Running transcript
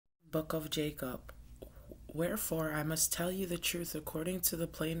Book of Jacob. Wherefore I must tell you the truth according to the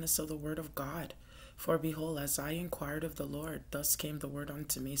plainness of the word of God. For behold, as I inquired of the Lord, thus came the word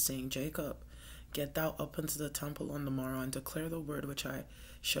unto me, saying, Jacob, get thou up unto the temple on the morrow, and declare the word which I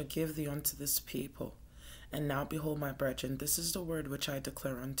shall give thee unto this people. And now behold, my brethren, this is the word which I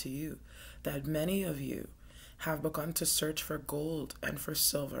declare unto you, that many of you have begun to search for gold and for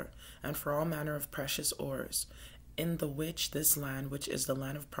silver, and for all manner of precious ores, in the which this land, which is the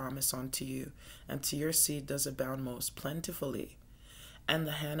land of promise unto you, and to your seed does abound most plentifully. And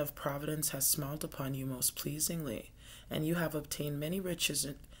the hand of providence has smiled upon you most pleasingly, and you have obtained many riches,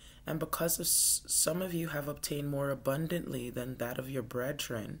 and because of some of you have obtained more abundantly than that of your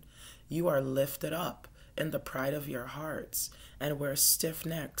brethren, you are lifted up in the pride of your hearts, and wear stiff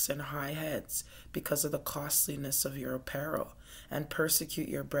necks and high heads because of the costliness of your apparel, and persecute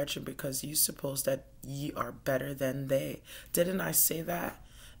your brethren because you suppose that ye are better than they. Didn't I say that?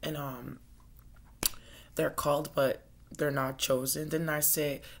 And they're called but they're not chosen. Didn't I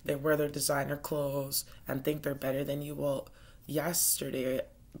say they wear their designer clothes and think they're better than you? Well, yesterday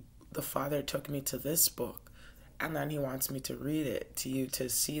the Father took me to this book, and then he wants me to read it to you to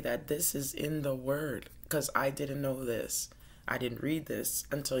see that this is in the Word, because I didn't know this. I didn't read this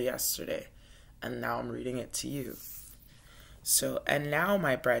until yesterday, and now I'm reading it to you. So, and now,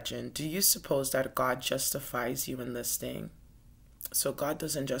 my brethren, do you suppose that God justifies you in this thing? So God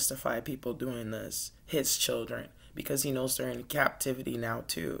doesn't justify people doing this, his children, because he knows they're in captivity now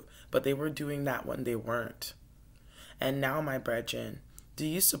too. But they were doing that when they weren't. And now, my brethren, do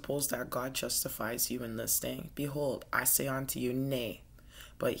you suppose that God justifies you in this thing? Behold, I say unto you, nay,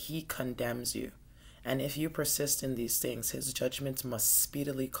 but he condemns you. And if you persist in these things, his judgment must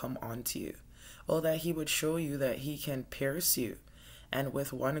speedily come unto you. Oh, that he would show you that he can pierce you, and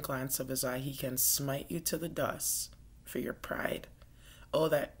with one glance of his eye he can smite you to the dust for your pride. Oh,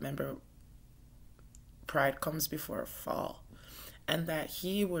 that, remember, pride comes before a fall. And that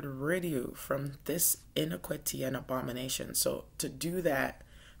he would rid you from this iniquity and abomination. So to do that,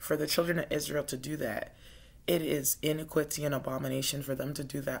 for the children of Israel to do that, it is iniquity and abomination for them to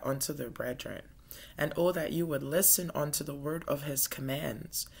do that unto their brethren. And oh, that you would listen unto the word of his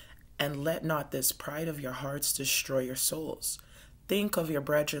commands, and let not this pride of your hearts destroy your souls. Think of your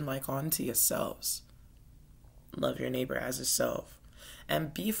brethren like unto yourselves. Love your neighbor as yourself.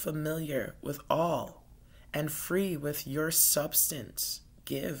 And be familiar with all, and free with your substance.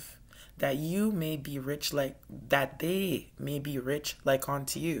 Give, that you may be rich like, that they may be rich like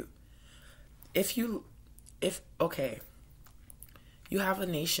unto you. Okay, you have a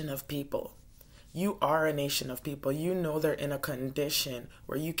nation of people. You are a nation of people. You know they're in a condition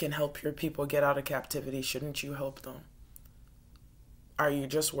where you can help your people get out of captivity. Shouldn't you help them? Are you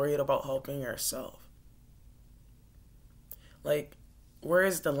just worried about helping yourself? Like, where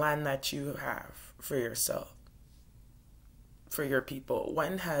is the land that you have for yourself? For your people?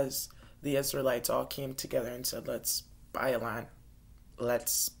 When has the Israelites all came together and said, let's buy a land?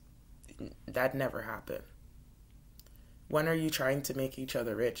 That never happened. When are you trying to make each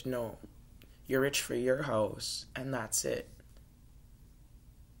other rich? No. You're rich for your house, and that's it.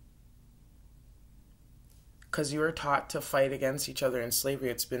 Because you were taught to fight against each other in slavery,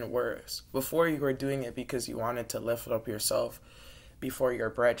 it's been worse. Before, you were doing it because you wanted to lift up yourself before your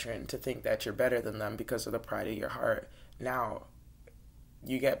brethren, to think that you're better than them because of the pride of your heart. Now,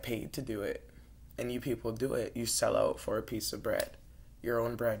 you get paid to do it, and you people do it. You sell out for a piece of bread, your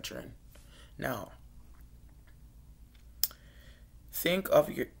own brethren. Now, think of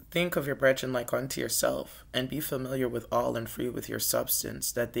your brethren like unto yourself, and be familiar with all, and free with your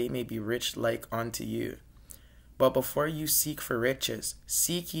substance, that they may be rich like unto you. But before you seek for riches,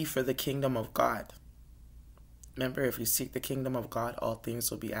 seek ye for the kingdom of God. Remember, if you seek the kingdom of God, all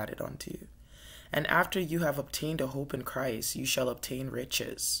things will be added unto you. And after you have obtained a hope in Christ, you shall obtain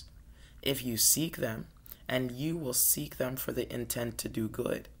riches, if you seek them, and you will seek them for the intent to do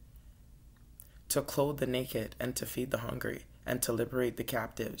good, to clothe the naked, and to feed the hungry, and to liberate the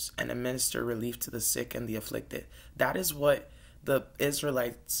captives, and administer relief to the sick and the afflicted. That is what the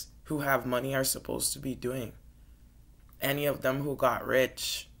Israelites who have money are supposed to be doing. Any of them who got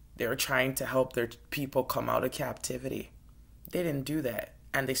rich, they were trying to help their people come out of captivity. They didn't do that,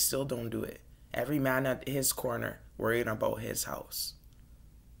 and they still don't do it. Every man at his corner worrying about his house.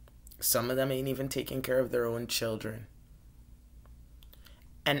 Some of them ain't even taking care of their own children.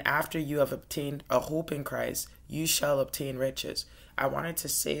 And after you have obtained a hope in Christ, you shall obtain riches. I wanted to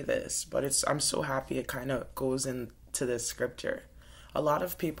say this, but I'm so happy it kind of goes into this scripture. A lot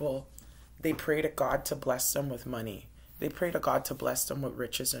of people, they pray to God to bless them with money. They pray to God to bless them with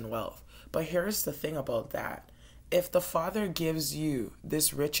riches and wealth. But here's the thing about that. If the Father gives you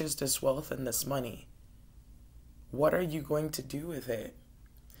this riches, this wealth, and this money, what are you going to do with it?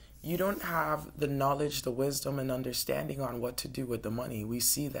 You don't have the knowledge, the wisdom, and understanding on what to do with the money. We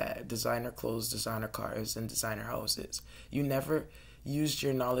see that. Designer clothes, designer cars, and designer houses. You never used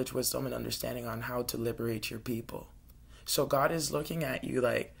your knowledge, wisdom, and understanding on how to liberate your people. So God is looking at you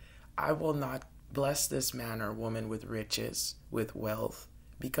like, I will not bless this man or woman with riches, with wealth,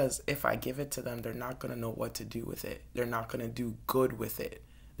 because if I give it to them, they're not going to know what to do with it. They're not going to do good with it.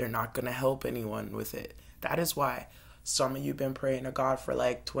 They're not going to help anyone with it. That is why some of you been praying to God for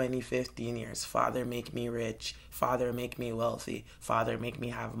like 20, 15 years. Father, make me rich. Father, make me wealthy. Father, make me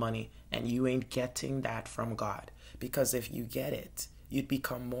have money. And you ain't getting that from God. Because if you get it, you'd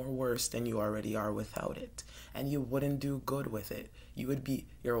become more worse than you already are without it. And you wouldn't do good with it. You would be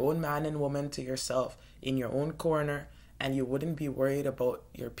your own man and woman to yourself in your own corner, and you wouldn't be worried about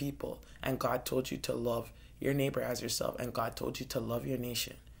your people. And God told you to love your neighbor as yourself, and God told you to love your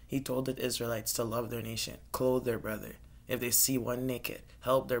nation. He told the Israelites to love their nation, clothe their brother. If they see one naked,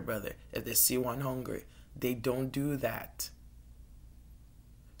 help their brother. If they see one hungry, they don't do that.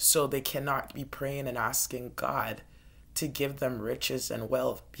 So they cannot be praying and asking God to give them riches and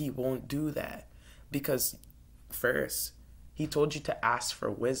wealth. He won't do that. Because first, he told you to ask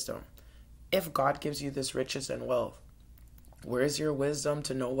for wisdom. If God gives you this riches and wealth, where's your wisdom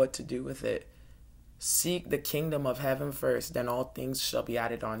to know what to do with it? Seek the kingdom of heaven first, then all things shall be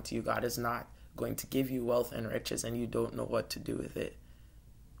added on to you. God is not going to give you wealth and riches and you don't know what to do with it.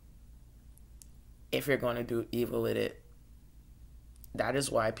 If you're going to do evil with it, that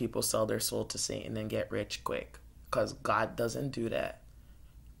is why people sell their soul to Satan and get rich quick. Because God doesn't do that.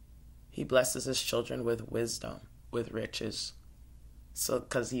 He blesses his children with wisdom, with riches. So,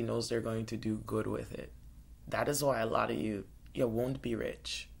 because he knows they're going to do good with it. That is why a lot of you won't be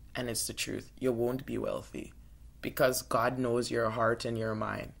rich. And it's the truth. You won't be wealthy. Because God knows your heart and your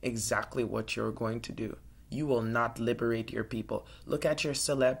mind, exactly what you're going to do. You will not liberate your people. Look at your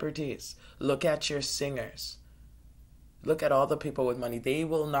celebrities. Look at your singers. Look at all the people with money. They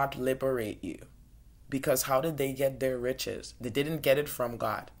will not liberate you. Because how did they get their riches? They didn't get it from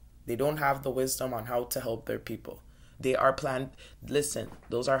God. They don't have the wisdom on how to help their people. They are planned. Listen,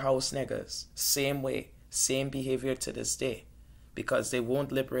 those are house niggas. Same way, same behavior to this day. Because they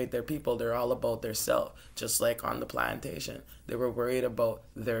won't liberate their people. They're all about their self. Just like on the plantation. They were worried about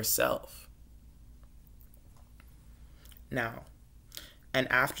their self. Now, and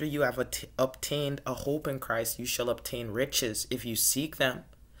after you have obtained a hope in Christ, you shall obtain riches if you seek them.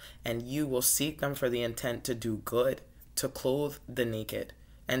 And you will seek them for the intent to do good, to clothe the naked,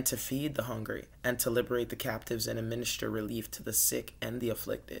 and to feed the hungry, and to liberate the captives and administer relief to the sick and the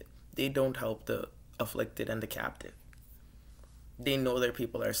afflicted. They don't help the afflicted and the captive. They know their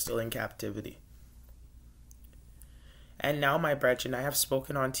people are still in captivity. And now, my brethren, I have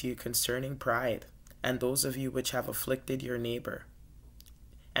spoken unto you concerning pride, and those of you which have afflicted your neighbor,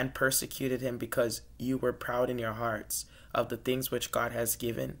 and persecuted him because you were proud in your hearts of the things which God has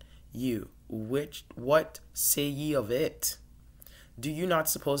given you. What say ye of it? Do you not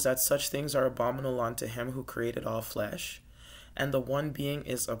suppose that such things are abominable unto him who created all flesh? And the one being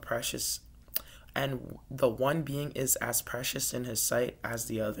is as precious in his sight as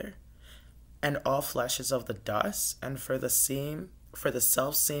the other. And all flesh is of the dust, and for the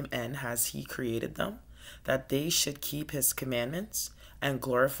self same end has he created them, that they should keep his commandments and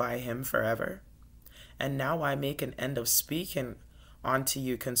glorify him forever. And now I make an end of speaking unto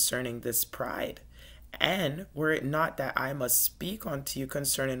you concerning this pride. And were it not that I must speak unto you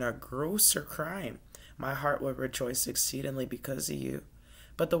concerning a grosser crime, my heart would rejoice exceedingly because of you.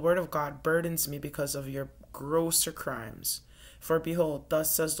 But the word of God burdens me because of your grosser crimes. For behold,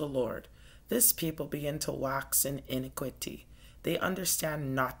 thus says the Lord, this people begin to wax in iniquity. They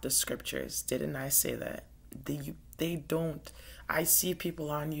understand not the scriptures. Didn't I say that? They don't. I see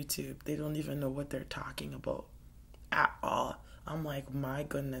people on YouTube, they don't even know what they're talking about at all. I'm like, my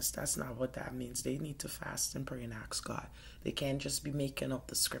goodness, that's not what that means. They need to fast and pray and ask God. They can't just be making up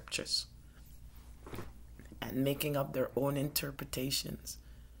the scriptures and making up their own interpretations.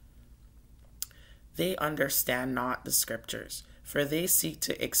 They understand not the scriptures, for they seek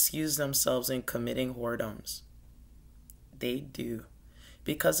to excuse themselves in committing whoredoms. They do.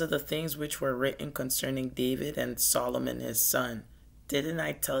 Because of the things which were written concerning David and Solomon his son. Didn't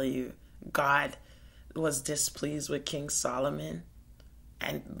I tell you God was displeased with King Solomon?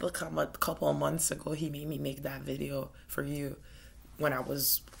 And look how a couple of months ago he made me make that video for you when I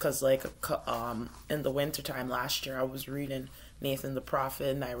was Because, like, in the wintertime last year, I was reading Nathan the prophet,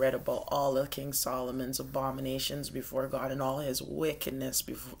 and I read about all of King Solomon's abominations before God and all his wickedness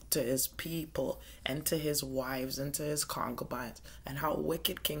to his people and to his wives and to his concubines, and how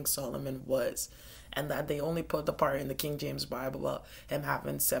wicked King Solomon was. And that they only put the part in the King James Bible about him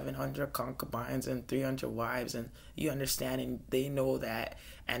having 700 concubines and 300 wives. And you understand, and they know that.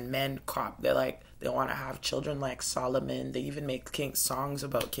 And men they're like, they want to have children like Solomon. They even make songs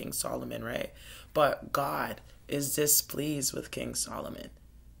about King Solomon, right? But God is displeased with King Solomon.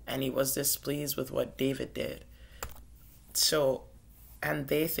 And he was displeased with what David did. So, and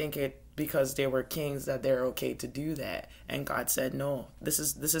they think it because they were kings that they're okay to do that. And God said, no, this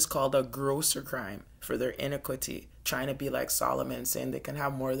is called a grosser crime for their iniquity, trying to be like Solomon, saying they can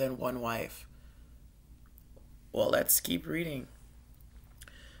have more than one wife. Well, let's keep reading.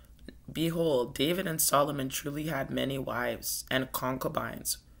 Behold, David and Solomon truly had many wives and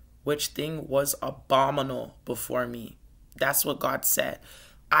concubines, which thing was abominable before me. That's what God said.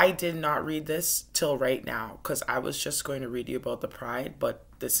 I did not read this till right now because I was just going to read you about the pride, but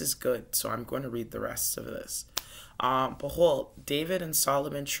this is good, so I'm going to read the rest of this. Behold, David and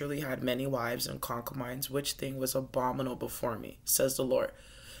Solomon truly had many wives and concubines, which thing was abominable before me, says the Lord.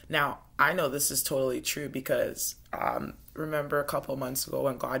 Now, I know this is totally true because remember a couple months ago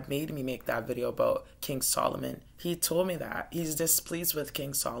when God made me make that video about King Solomon, he told me that he's displeased with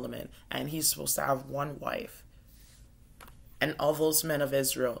King Solomon and he's supposed to have one wife. And all those men of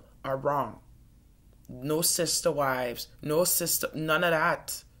Israel are wrong. No sister wives, none of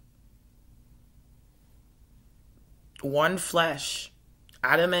that. One flesh,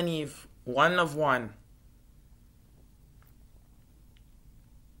 Adam and Eve, one of one.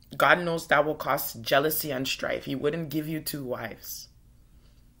 God knows that will cause jealousy and strife. He wouldn't give you two wives.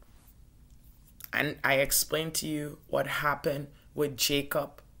 And I explained to you what happened with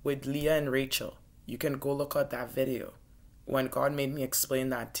Jacob, with Leah and Rachel. You can go look at that video when God made me explain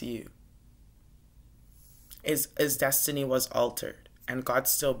that to you. His destiny was altered, and God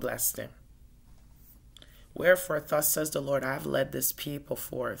still blessed him. Wherefore, thus says the Lord, I have led this people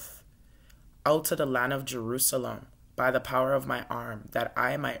forth out of the land of Jerusalem by the power of my arm, that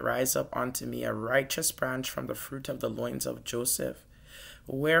I might rise up unto me a righteous branch from the fruit of the loins of Joseph.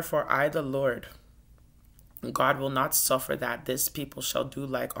 Wherefore I, the Lord, God, will not suffer that this people shall do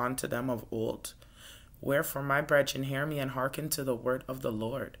like unto them of old. Wherefore, my brethren, hear me and hearken to the word of the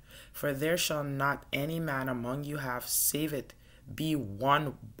Lord. For there shall not any man among you have, save it be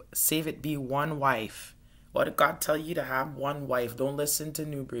one wife. What did God tell you to have? One wife. Don't listen to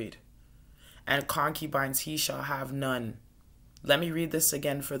New Breed. And concubines he shall have none. Let me read this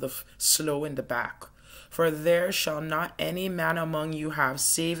again for the slow in the back. For there shall not any man among you have,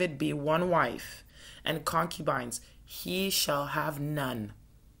 save it be one wife. And concubines he shall have none.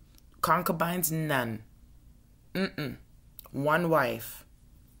 Concubines, none. One wife.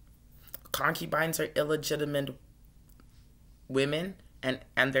 Concubines are illegitimate women,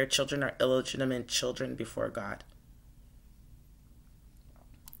 and their children are illegitimate children before God.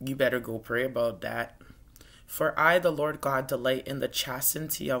 You better go pray about that. For I, the Lord God, delight in the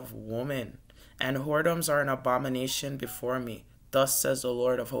chastity of woman, and whoredoms are an abomination before me. Thus says the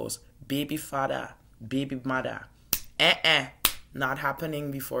Lord of hosts. Baby father, baby mother. Not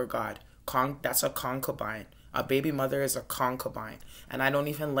happening before God. That's a concubine. A baby mother is a concubine. And I don't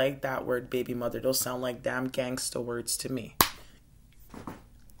even like that word baby mother. Those sound like damn gangster words to me.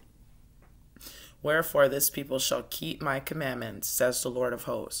 Wherefore this people shall keep my commandments, says the Lord of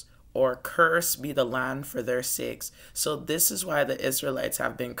hosts, or cursed be the land for their sakes. So this is why the Israelites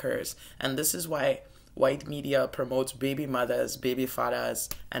have been cursed. And this is why white media promotes baby mothers, baby fathers,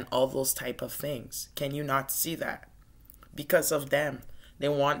 and all those type of things. Can you not see that? Because of them. They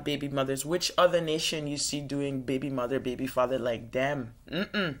want baby mothers. Which other nation you see doing baby mother, baby father like them?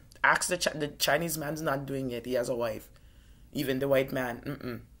 Ask the Chinese man's not doing it. He has a wife. Even the white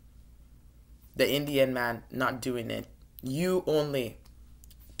man. The Indian man not doing it. You only.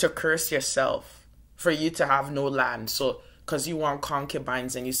 To curse yourself. For you to have no land. So, because you want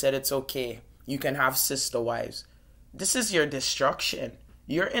concubines and you said it's okay. You can have sister wives. This is your destruction.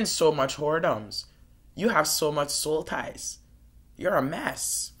 You're in so much whoredoms. You have so much soul ties. You're a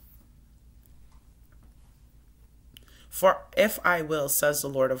mess. For if I will, says the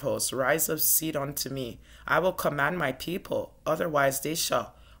Lord of hosts, rise up seed unto me, I will command my people, otherwise they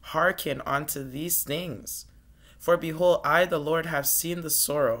shall hearken unto these things. For behold, I, the Lord, have seen the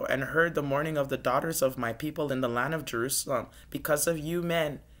sorrow and heard the mourning of the daughters of my people in the land of Jerusalem, because of you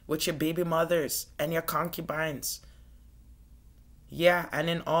men, with your baby mothers and your concubines. Yeah, and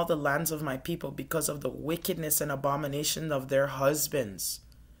in all the lands of my people, because of the wickedness and abomination of their husbands.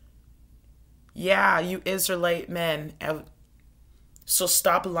 Yeah, you Israelite men. So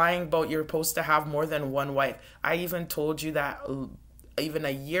stop lying about you're supposed to have more than one wife. I even told you that even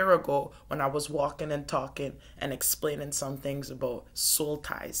a year ago when I was walking and talking and explaining some things about soul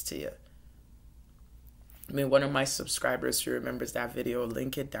ties to you. I mean, one of my subscribers who remembers that video,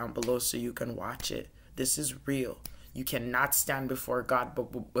 link it down below so you can watch it. This is real. You cannot stand before God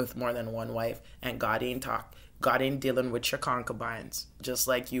with more than one wife, and God ain't dealing with your concubines. Just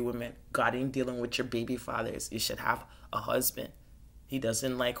like you women, God ain't dealing with your baby fathers. You should have a husband. He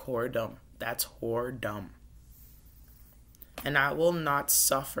doesn't like whoredom. That's whoredom. And I will not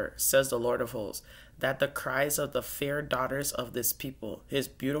suffer, says the Lord of hosts, that the cries of the fair daughters of this people, his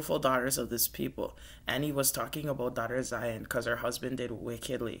beautiful daughters of this people, and he was talking about daughter Zion because her husband did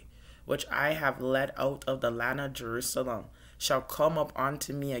wickedly, which I have led out of the land of Jerusalem, shall come up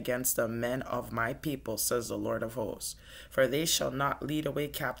unto me against the men of my people, says the Lord of hosts. For they shall not lead away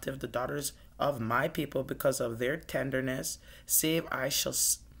captive the daughters of my people because of their tenderness, save I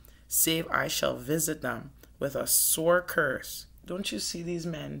shall visit them with a sore curse. Don't you see these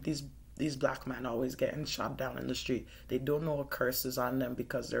men, these black men always getting shot down in the street? They don't know a curse is on them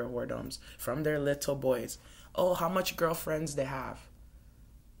because they're whoredoms from their little boys. Oh, how much girlfriends they have.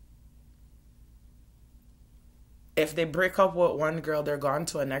 If they break up with one girl, they're gone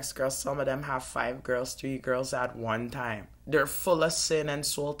to a next girl. Some of them have 5 girls, 3 girls at one time. They're full of sin and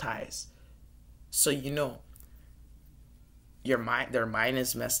soul ties. So you know, their mind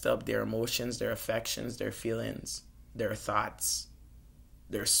is messed up, their emotions, their affections, their feelings, their thoughts,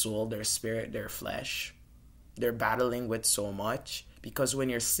 their soul, their spirit, their flesh. They're battling with so much because when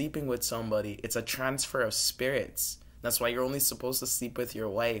you're sleeping with somebody, it's a transfer of spirits. That's why you're only supposed to sleep with your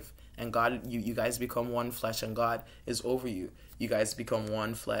wife, and God, you guys become one flesh, and God is over you. You guys become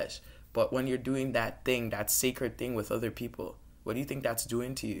one flesh. But when you're doing that thing, that sacred thing with other people, what do you think that's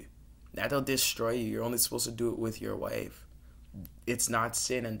doing to you? That'll destroy you. You're only supposed to do it with your wife. It's not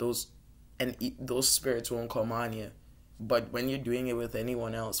sin, and those spirits won't come on you. But when you're doing it with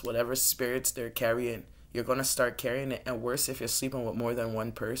anyone else, whatever spirits they're carrying, you're gonna start carrying it. And worse if you're sleeping with more than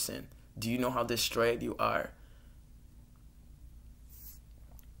one person. Do you know how destroyed you are?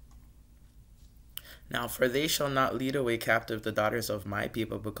 Now, for they shall not lead away captive the daughters of my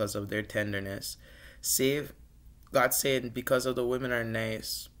people because of their tenderness. Save, God saying, because of the women are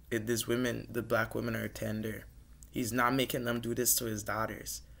nice. These women, the black women, are tender. He's not making them do this to his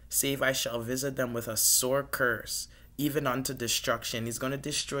daughters. Save, I shall visit them with a sore curse, even unto destruction. He's going to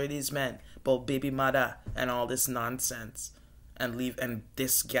destroy these men, both baby mother and all this nonsense, and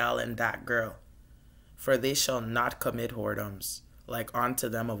this gal and that girl. For they shall not commit whoredoms, like unto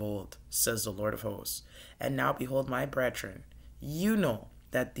them of old, says the Lord of hosts. And now behold, my brethren, you know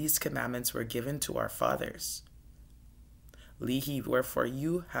that these commandments were given to our fathers. Lehi, wherefore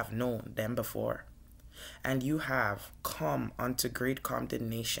you have known them before. And you have come unto great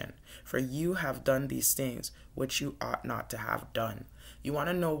condemnation, for you have done these things which you ought not to have done. You want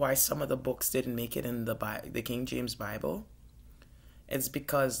to know why some of the books didn't make it in the King James Bible? It's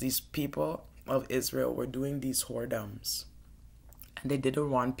because these people of Israel were doing these whoredoms, and they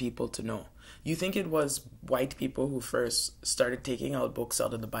didn't want people to know. You think it was white people who first started taking out books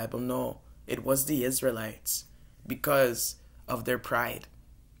out of the Bible? No, it was the Israelites, because of their pride.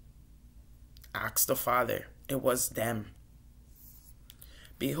 Ask the Father. It was them.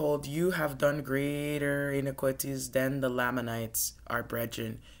 Behold, you have done greater iniquities than the Lamanites, our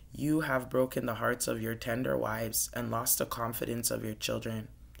brethren. You have broken the hearts of your tender wives and lost the confidence of your children,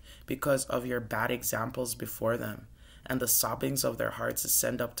 because of your bad examples before them, and the sobbings of their hearts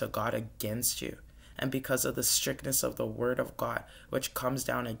ascend up to God against you. And because of the strictness of the word of God, which comes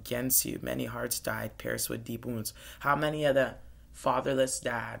down against you, many hearts died, pierced with deep wounds. How many of the fatherless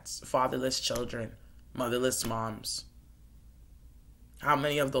dads, fatherless children, motherless moms, how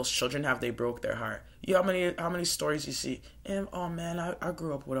many of those children have they broke their heart? How many stories you see? And, oh man, I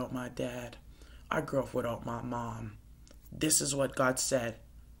grew up without my dad. I grew up without my mom. This is what God said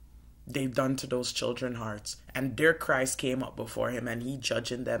they've done to those children's hearts. And their cries came up before him, and he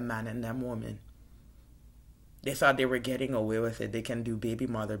judging them man and them woman. They thought they were getting away with it. They can do baby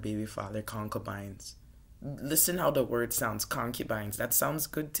mother, baby father, concubines. Listen how the word sounds, concubines. That sounds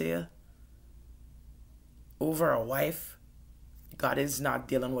good to you? Over a wife? God is not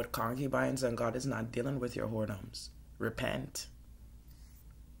dealing with concubines, and God is not dealing with your whoredoms. Repent.